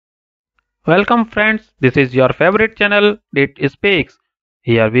Welcome friends, this is your favorite channel, It Speaks.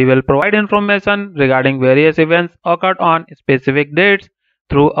 Here we will provide information regarding various events occurred on specific dates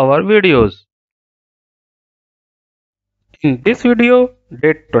through our videos. In this video,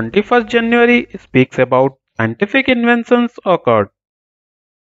 date 21st January speaks about scientific inventions occurred.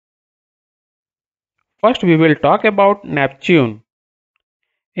 First we will talk about Neptune.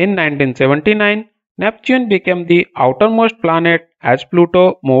 In 1979, Neptune became the outermost planet as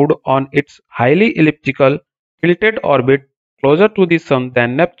Pluto moved on its highly elliptical, tilted orbit closer to the Sun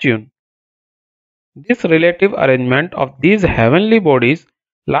than Neptune. This relative arrangement of these heavenly bodies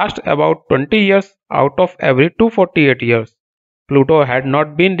lasts about 20 years out of every 248 years. Pluto had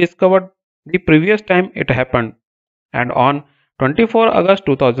not been discovered the previous time it happened, and on 24 August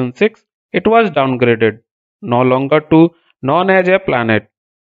 2006 it was downgraded, no longer to known as a planet.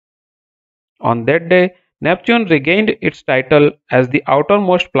 On that day, Neptune regained its title as the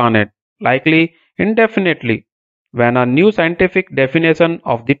outermost planet, likely indefinitely, when a new scientific definition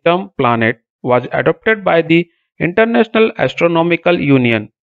of the term planet was adopted by the International Astronomical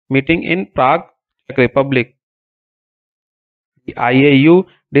Union, meeting in Prague, Czech Republic. The IAU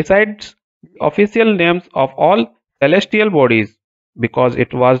decides the official names of all celestial bodies because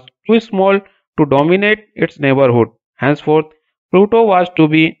it was too small to dominate its neighborhood. Henceforth, Pluto was to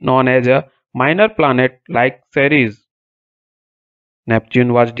be known as a minor planet like Ceres.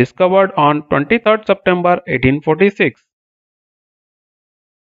 Neptune was discovered on 23rd September 1846.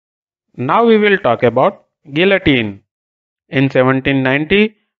 Now we will talk about guillotine. In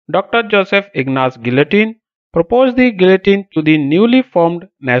 1790, Dr. Joseph Ignace Guillotine proposed the guillotine to the newly formed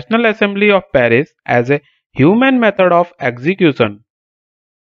National Assembly of Paris as a humane method of execution.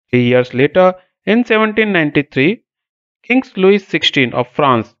 3 years later, in 1793, King Louis XVI of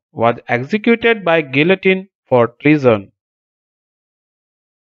France was executed by guillotine for treason.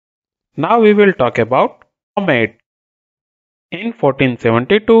 Now we will talk about comet. In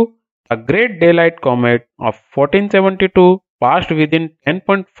 1472, the Great Daylight Comet of 1472 passed within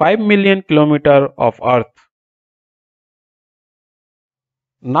 10.5 million kilometers of Earth.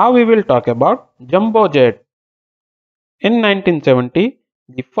 Now we will talk about jumbo jet. In 1970,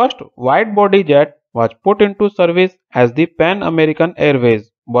 the first wide-body jet was put into service as the Pan American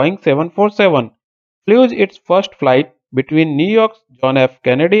Airways Boeing 747 flew its first flight between New York's John F.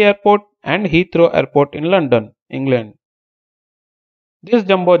 Kennedy Airport and Heathrow Airport in London, England. This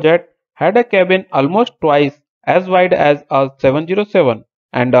jumbo jet had a cabin almost twice as wide as a 707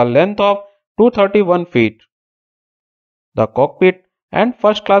 and a length of 231 feet. The cockpit and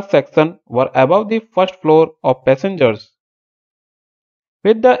first class section were above the first floor of passengers.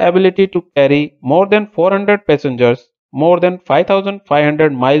 With the ability to carry more than 400 passengers, more than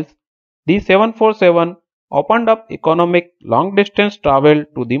 5,500 miles, the 747 opened up economic long-distance travel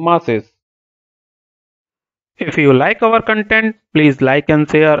to the masses. If you like our content, please like and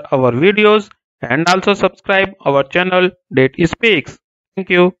share our videos and also subscribe our channel Date Speaks. Thank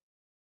you.